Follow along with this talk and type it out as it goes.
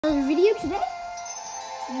Another video today.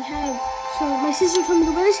 We have my sister told me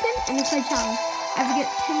to wear this skin, and it's my challenge. I have to get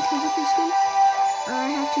 10 kills with this skin, or I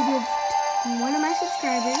have to give one of my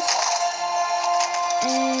subscribers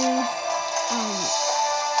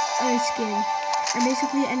a skin, or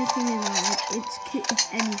basically anything they want. Like it's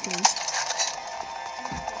anything.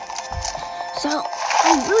 So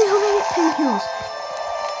I really hope I get 10 kills.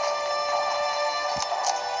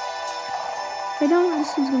 If I don't,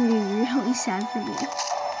 this is gonna be really sad for me.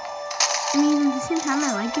 I mean, at the same time,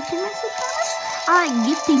 I like gifting my subscribers. I like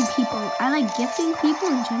gifting people. I like gifting people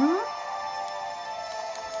in general.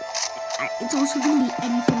 It's also going to be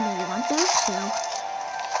anything they want, though, so it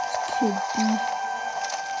could be.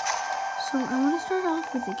 So I want to start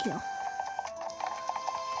off with a kill.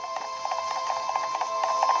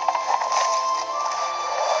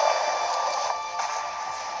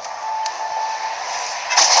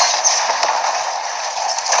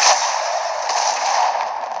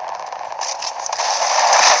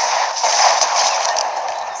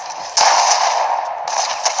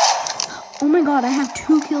 Oh my god, I have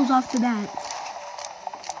 2 kills off the bat.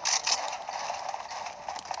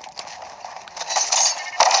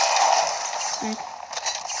 Right.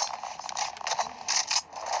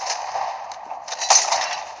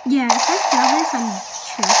 Yeah, if I fail this, I'm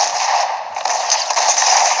sure.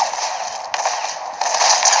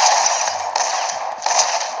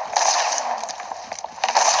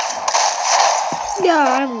 Yeah,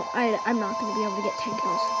 I'm not going to be able to get 10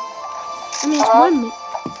 kills. I mean, it's 1 minute.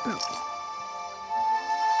 Bro.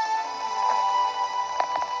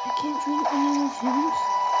 I can't drink any of those videos.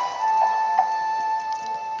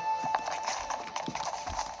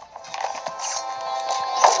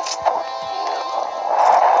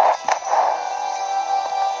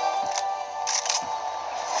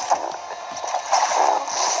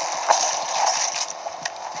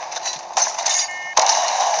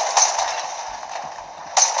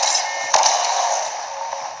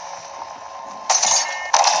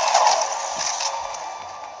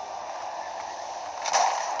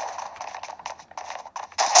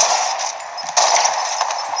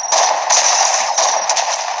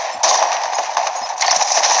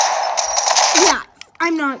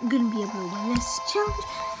 I'm not gonna be able to win this challenge.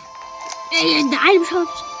 And the item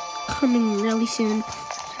shop's coming really soon.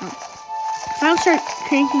 So if I don't start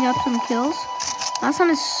cranking up some kills, that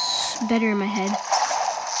sounds better in my head.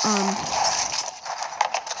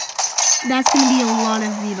 That's gonna be a lot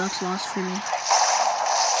of V-Bucks lost for me.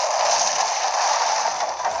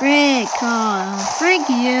 Frick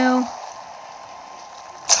you.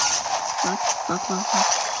 Fuck.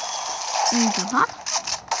 There you go, huh?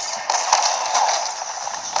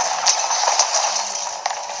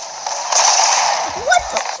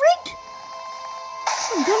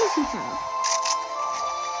 What gun does he have?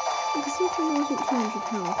 At the same time, it wasn't 200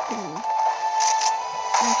 health, but anyway.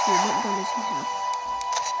 Actually, what gun does he have?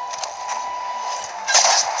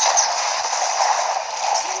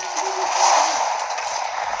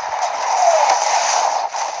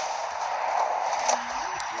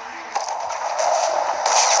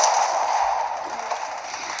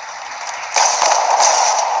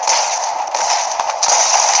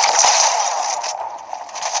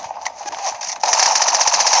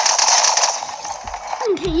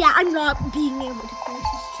 Okay, yeah, I'm not being able to finish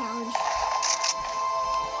this challenge.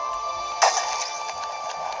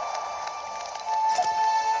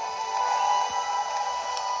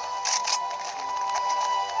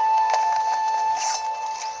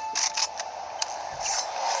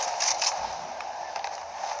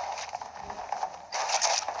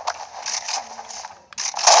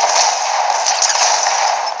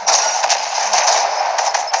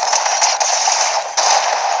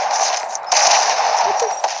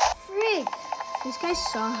 This guy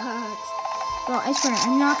sucks. Bro, I swear,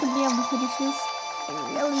 I'm not gonna be able to finish this. I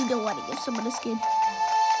really don't want to give someone a skin. Like,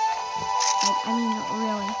 I mean,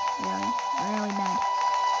 really bad.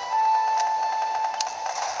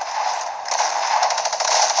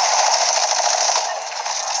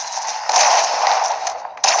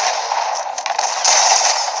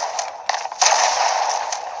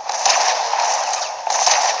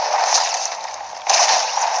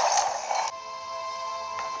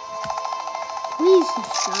 Please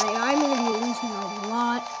subscribe. I'm going to be losing a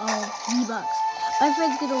lot of V-Bucks. My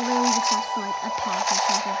friend's going to literally just ask for like a pack or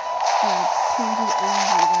something for like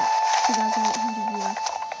 2,800 V-Bucks.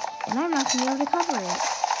 And I'm not going to be able to cover it. It's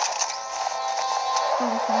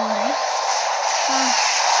going to fall away.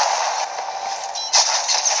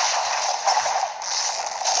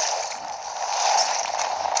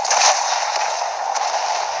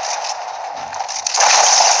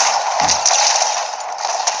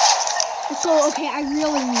 So, okay, I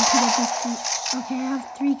really need to get this three. Okay, I have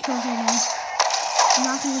 3 kills right now. I'm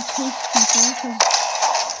not gonna chase people because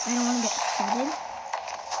I don't want to get shredded.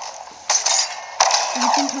 At the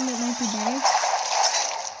same time, it might be better.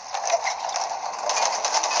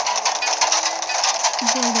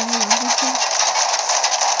 Boy, do I love this one.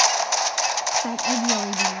 It's like, I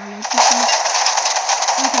really do not like this one.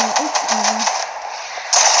 Okay, it's over.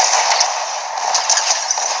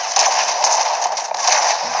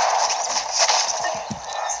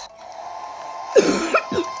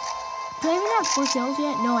 Do I even have 4 kills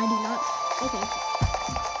yet? No, I do not. Okay.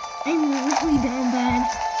 I'm really damn bad.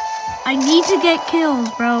 I need to get kills,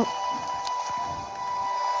 bro.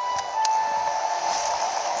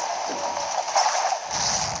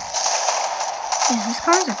 Yes, this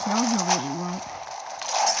car's a kill. No, wait, you won't.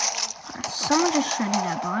 Someone just shredded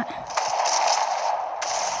that bot.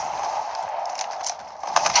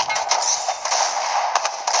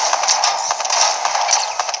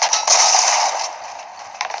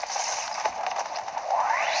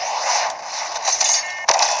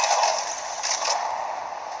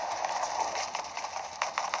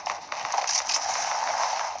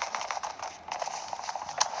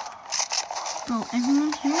 Oh,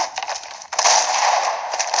 everyone's here?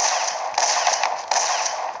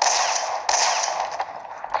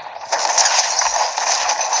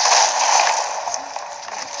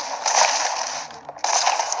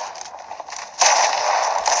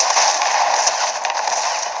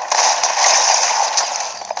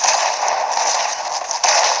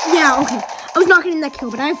 Yeah, okay. I was not getting that kill,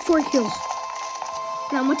 but I have 4 kills.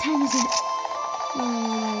 Now, what time is it?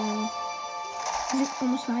 Is it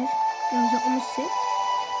almost 5? No, is it almost 6?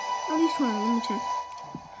 At least one. Let me check.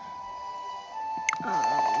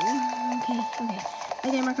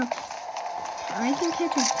 Okay, Marco. I can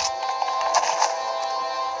catch him.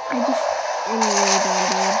 I'm really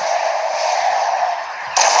bad.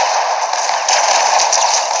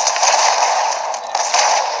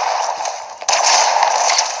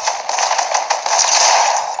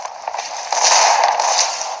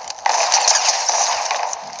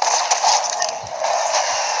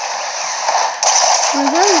 Well,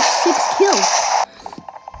 there's 6 kills.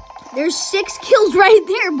 There's 6 kills right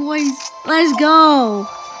there, boys. Let's go.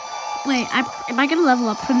 Wait, am I gonna level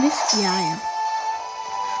up from this? Yeah, I am.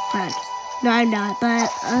 But no, I'm not. But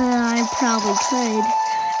I probably could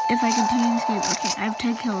if I continue this game. Okay, I have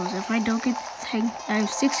 10 kills. If I don't get 10, I have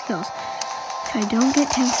 6 kills. If I don't get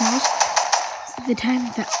 10 kills, by the time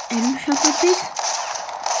the item shop opens,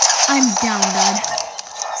 I'm down bad.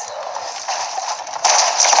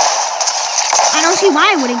 I don't see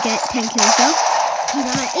why I wouldn't get 10 kills though, because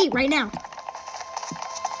I'm at 8 right now.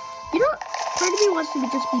 You know, part of me wants to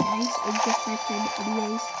just be nice and get my friend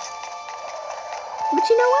anyways. But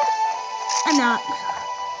you know what? I'm not.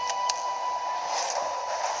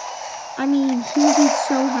 I mean, he would be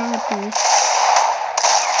so happy.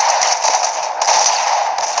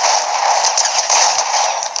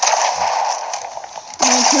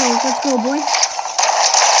 9 kills, let's go, boy.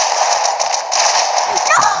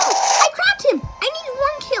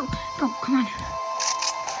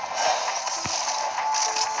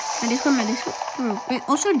 My Discord. Oh, wait,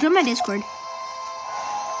 also join my Discord.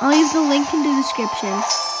 I'll leave the link in the description.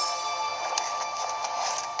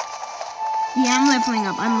 Yeah, I'm leveling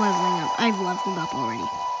up. I've leveled up already.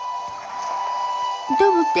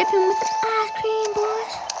 Double dipping with the ice cream,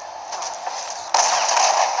 boys.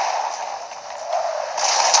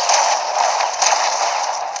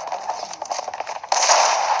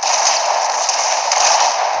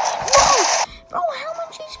 No! Bro, how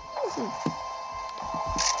much is it?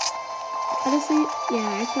 Honestly, yeah,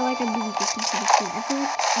 I feel like I'm doing this into this game. I feel like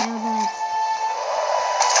now that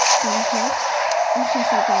I've done here, I'm just gonna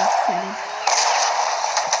start getting excited.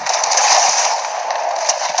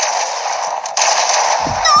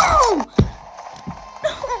 No!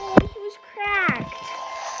 No, he was cracked.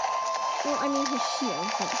 Well, I mean his shield,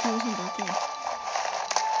 but he wasn't back in.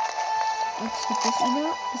 Let's get this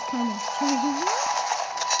email. This kind of charging it.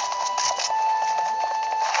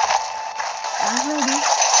 I'm ready.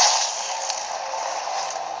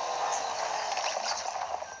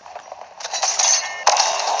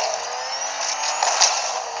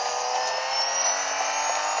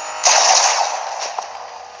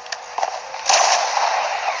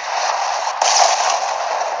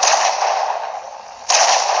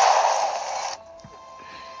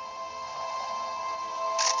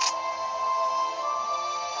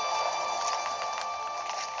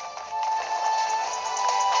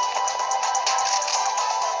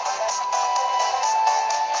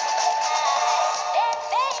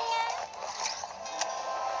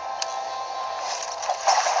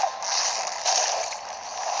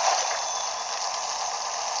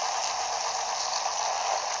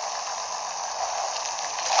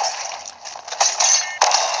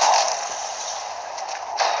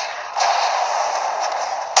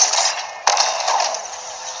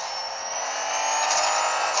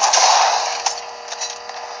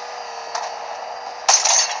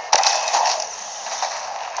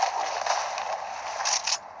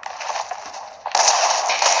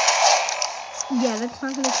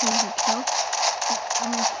 That's not gonna change the kill.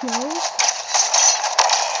 My kills.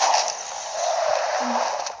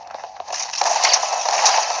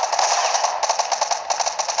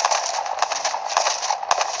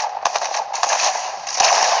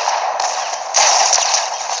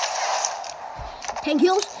 10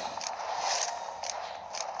 kills.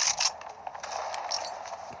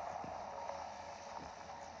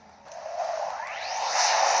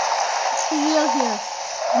 We are here.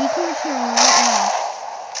 We can return right now.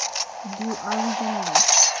 Are we gonna win?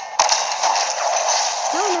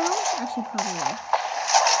 No. Actually, probably will.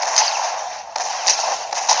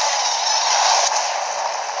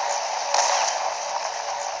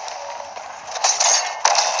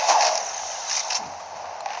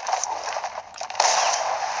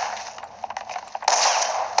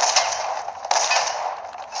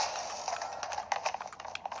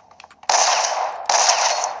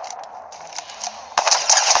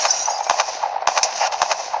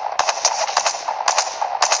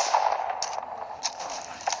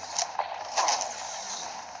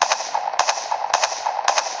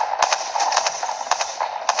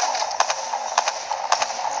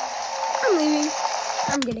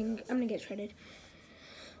 I'm leaving. I'm gonna get shredded.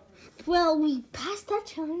 Well, we passed that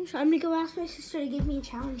challenge. I'm gonna go ask my sister to give me a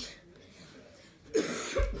challenge.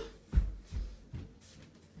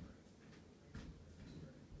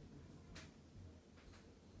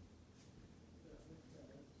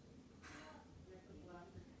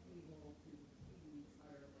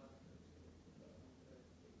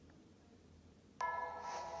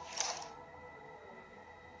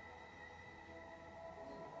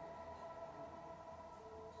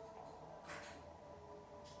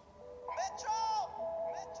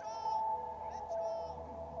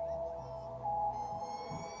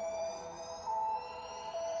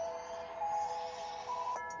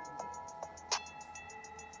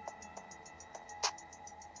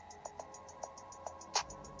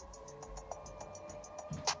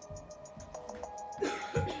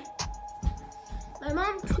 My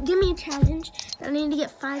mom gave me a challenge that I need to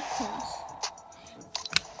get 5 kills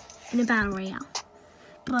in a battle royale.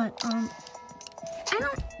 But I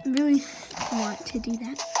don't really want to do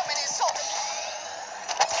that.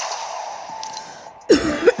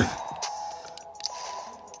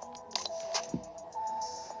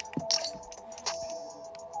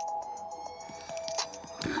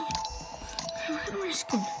 I'm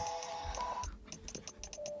risking.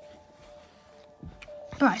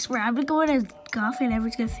 Bro, I swear, I'm gonna go in as Guff and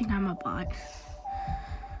everyone's gonna think I'm a bot.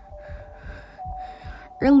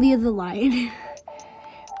 Earlier the Lion.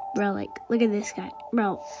 Bro, like, look at this guy.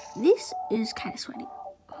 Bro, this is kind of sweaty.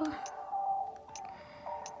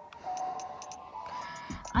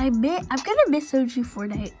 I'm gonna miss OG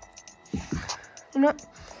Fortnite. You know what?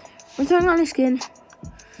 We're throwing on a skin.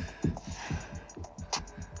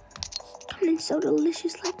 Coming so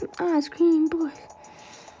delicious like an ice cream, boy.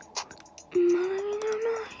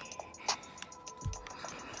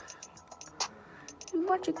 You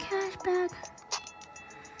want your cash back?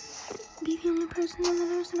 Be the only person in the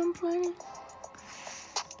house that I'm playing.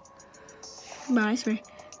 Bro, I swear,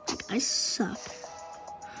 like, I suck.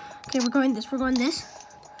 Okay, we're going this.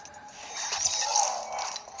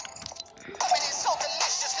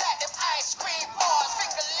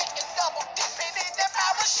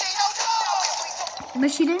 But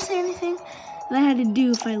she didn't say anything that I had to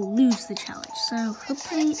do if I lose the challenge. So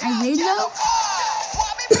hopefully I win though.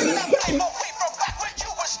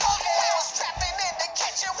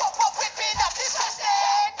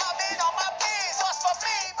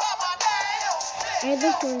 I have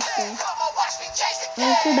the horn still.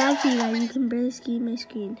 I feel bad for you guys. You can barely see my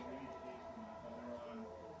screen.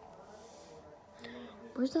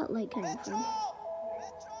 Where's that light coming from?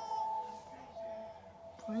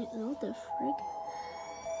 What the frick?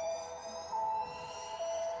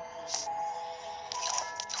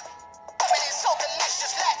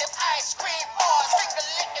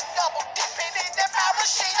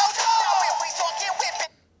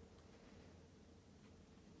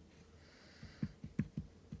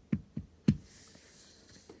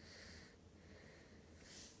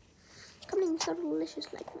 Coming so delicious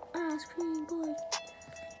like an ice cream, boy.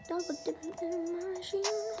 Double dipping in my machine.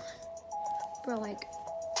 Bro, like,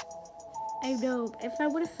 I know if I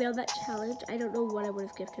would have failed that challenge, I don't know what I would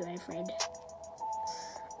have gifted my friend.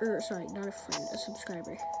 Or sorry, not a friend, a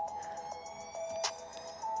subscriber.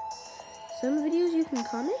 Some videos you can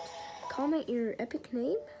comment your epic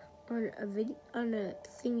name on a video,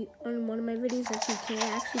 on one of my videos that you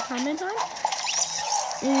can't actually comment on.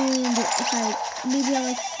 And if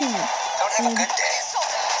I accept. Don't have a good day.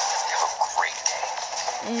 Have a great day.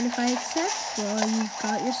 And if I accept, well, you've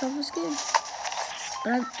got yourself a skin.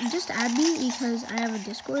 But just add me because I have a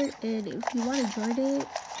Discord, and if you want to join it,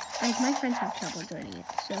 like my friends have trouble joining it,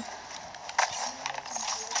 so.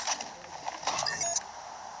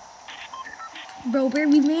 Bro, where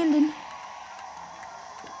we landed?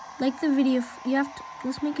 Like the video. You have to.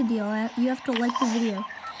 Let's make a deal. You have to like the video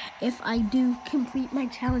if I do complete my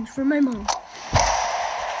challenge for my mom.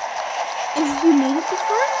 If you made it this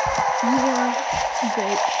far, you are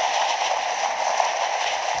great.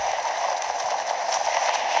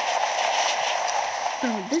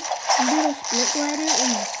 Bro, this little split glider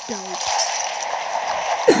is dope.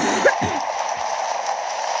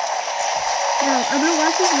 Now, I'm gonna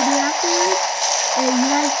watch this video afterwards, and you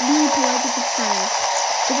guys need to like and subscribe.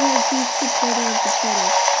 If you want to choose supporter of the channel.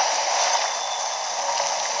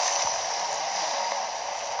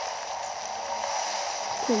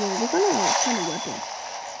 Okay, well, we're gonna find a weapon.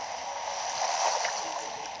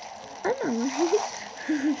 I'm not worried.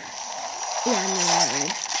 Yeah, I'm not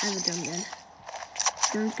worried. I have a drum gun.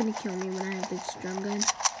 No one's gonna kill me when I have this drum gun.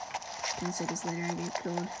 10 seconds later, I get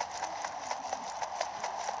killed.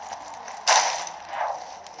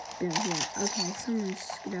 Boom, yeah. Okay, someone's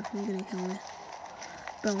definitely gonna kill me.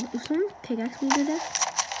 Bro, if someone pickaxe me to death,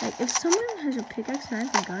 like, if someone has a pickaxe and I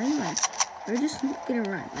have a gun, like, they're just gonna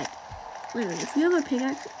run. Like, literally, if you have a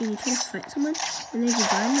pickaxe and you try to fight someone and they have a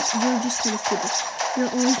gun, you're just kind of stupid.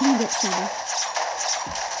 You're only gonna get trouble.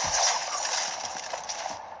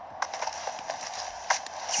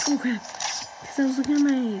 Oh crap, because I was looking at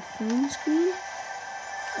my phone screen,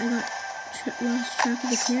 I got lost track of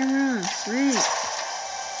the camera. Great.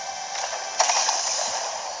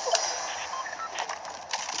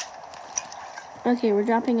 Okay, we're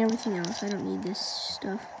dropping everything else. I don't need this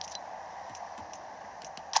stuff.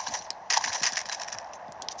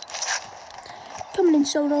 Coming in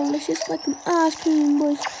so delicious, like an ice cream,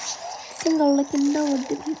 boys. Single licking dough,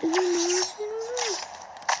 dipping in the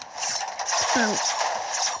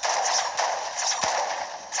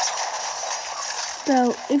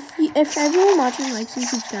Bro, if everyone watching likes and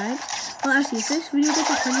subscribes, well, actually, if this video gets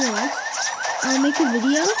 100 likes, I'll make a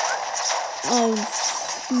video of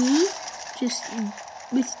me just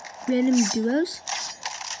with random duos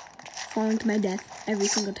falling to my death every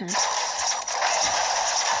single time.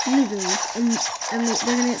 Literally. And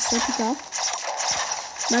they're gonna get so kicked off.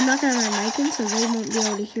 But I'm not gonna have my mic in, so they won't be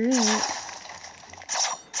able to hear it.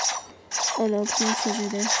 Oh no, pictures are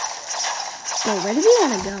there. Bro, where do we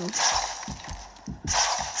wanna go?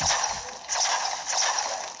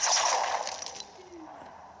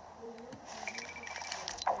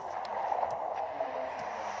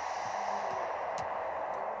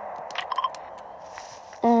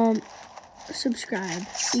 Subscribe,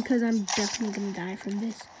 because I'm definitely gonna die from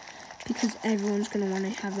this, because everyone's gonna want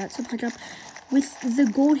to have that supply drop with the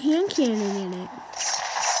gold hand cannon in it.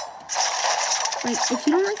 Like, if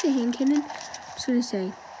you don't like the hand cannon, I'm just gonna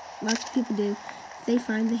say, lots of people do. If they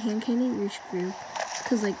find the hand cannon, you're screwed,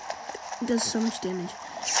 because like it does so much damage.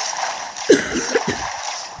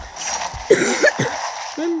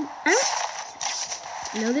 I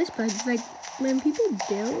don't know this, but like when people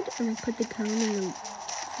build and like put the cone in the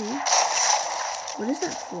thing. What is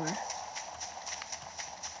that for?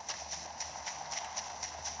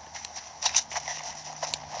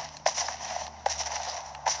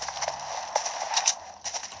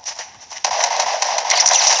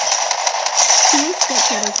 Nice get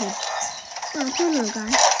shadow kid. Oh, poor little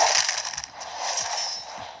guy.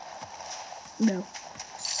 No.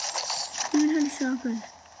 Even had a shotgun.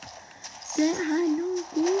 That I know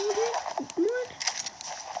what?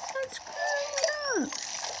 Let's screw it up.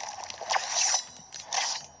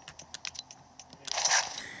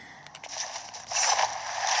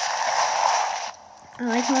 I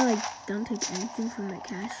like how I don't take anything from my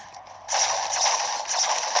cash.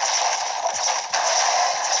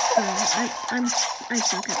 I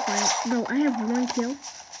suck at fighting. Bro, I have 1 kill.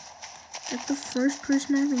 That's the first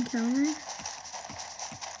person I've encountered.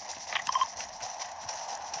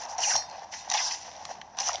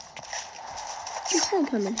 This might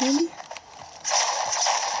come in handy.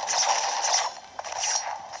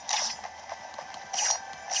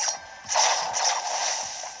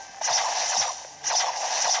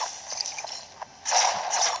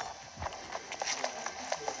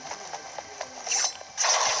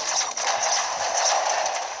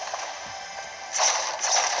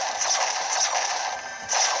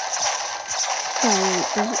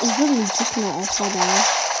 It's literally just gonna all fall down.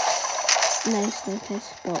 Nice, nice.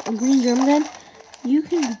 But a green drum gun, you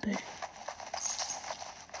can do better.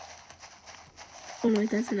 Oh no,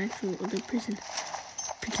 that's an actual other person.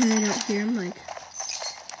 Pretend I don't hear him, like.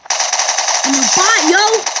 I'm a bot,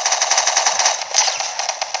 yo!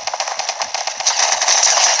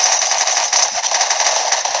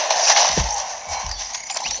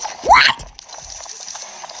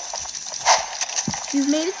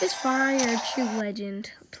 This fire true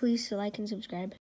legend. Please like and subscribe.